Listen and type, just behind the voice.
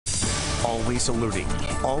Always alerting,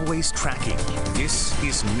 always tracking. This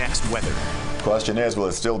is Next Weather. Question is, will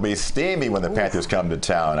it still be steamy when the Panthers come to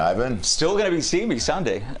town, Ivan? Still going to be steamy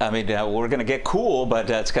Sunday. I mean, we're going to get cool, but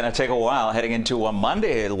it's going to take a while heading into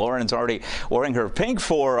Monday. Lauren's already wearing her pink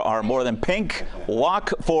for our More Than Pink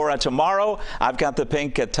walk for tomorrow. I've got the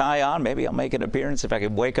pink tie on. Maybe I'll make an appearance if I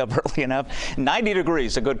can wake up early enough. 90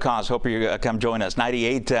 degrees, a good cause. Hope you come join us.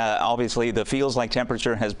 98, obviously, the feels like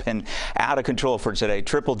temperature has been out of control for today,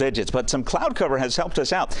 triple digits, but some cloud cover has helped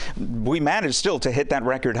us out. We managed still to hit that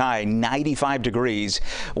record high, 95 degrees.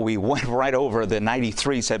 We went right over the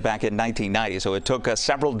 93 set back in 1990, so it took us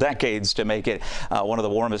several decades to make it one of the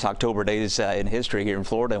warmest October days in history here in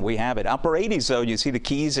Florida, and we have it. Upper 80s, though. You see the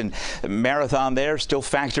Keys and Marathon there, still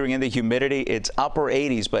factoring in the humidity. It's upper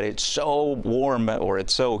 80s, but it's so warm, or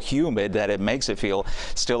it's so humid, that it makes it feel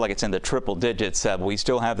still like it's in the triple digits. We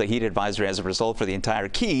still have the heat advisory as a result for the entire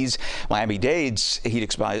Keys. Miami-Dade's heat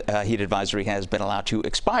advisory has been allowed to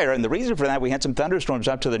expire, and the reason for that, we had some thunderstorms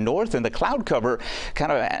up to the north, and the cloud cover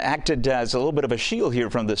kind of acted as a little bit of a shield here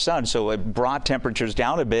from the sun, so it brought temperatures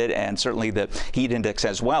down a bit, and certainly the heat index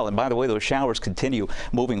as well. And by the way, those showers continue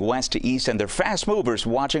moving west to east, and they're fast movers.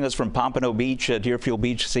 Watching us from Pompano Beach, Deerfield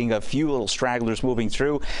Beach, seeing a few little stragglers moving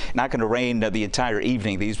through. Not going to rain the entire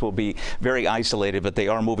evening. These will be very isolated, but they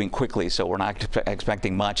are moving quickly, so we're not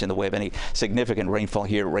expecting much in the way of any significant rainfall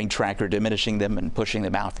here. Rain tracker diminishing them and pushing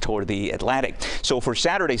them out toward the Atlantic. So for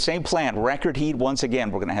Saturday, same plan. Record heat once again.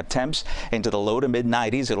 We're going to have temps into the low to mid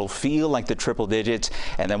 90s. It'll feel like the triple digits,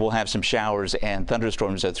 and then we'll have some showers and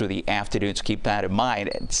thunderstorms through the afternoons. Keep that in mind.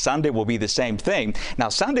 And Sunday will be the same thing. Now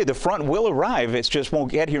Sunday, the front will arrive. It just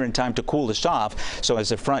won't get here in time to cool us off. So as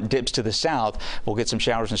the front dips to the south, we'll get some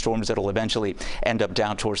showers and storms that'll eventually end up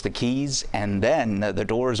down towards the Keys, and then the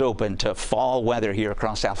doors open to fall weather here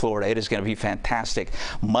across South Florida. It is going to be fantastic.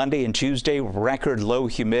 Monday and Tuesday, record low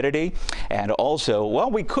humidity, and also,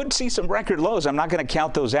 well, we could see some record lows. I'm not going to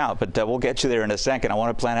count those out, but we'll get you there in a second. I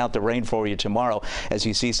want to plan out the rain for you tomorrow as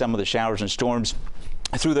you see some of the showers and storms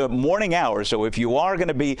through the morning hours. So if you are going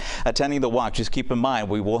to be attending the walk, just keep in mind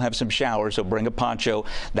we will have some showers, so bring a poncho.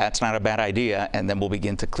 That's not a bad idea, and then we'll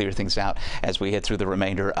begin to clear things out as we head through the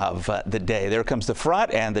remainder of the day. There comes the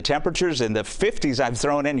front, and the temperatures in the 50s I've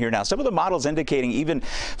thrown in here. Now some of the models indicating even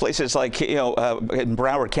places like in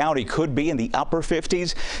Broward County could be in the upper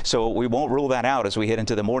 50s, so we won't rule that out as we head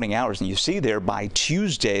into the morning hours. And you see there by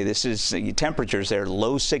Tuesday, this is the temperatures there,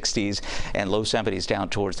 low 60s and low 70s down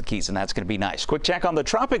towards the Keys, and that's going to be nice. Quick check on the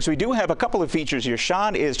tropics. We do have a couple of features here.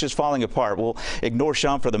 Sean is just falling apart. We'll ignore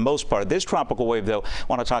Sean for the most part. This tropical wave, though, I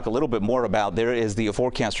want to talk a little bit more about. There is the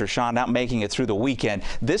forecaster, Sean, not making it through the weekend.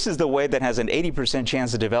 This is the wave that has an 80%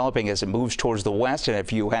 chance of developing as it moves towards the west. And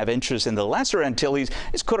if you have interest in the Lesser Antilles,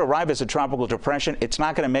 this could arrive as a tropical depression. It's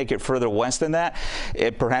not going to make it further west than that.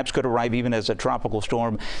 It perhaps could arrive even as a tropical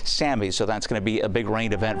storm, Sammy. So that's going to be a big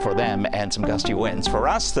rain event for them and some gusty winds. For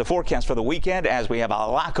us, the forecast for the weekend, as we have a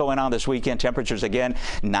lot going on this weekend, temperatures again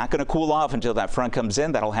not going to cool off until that front comes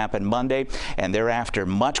in. That'll happen Monday, and thereafter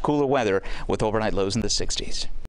much cooler weather with overnight lows in the 60s.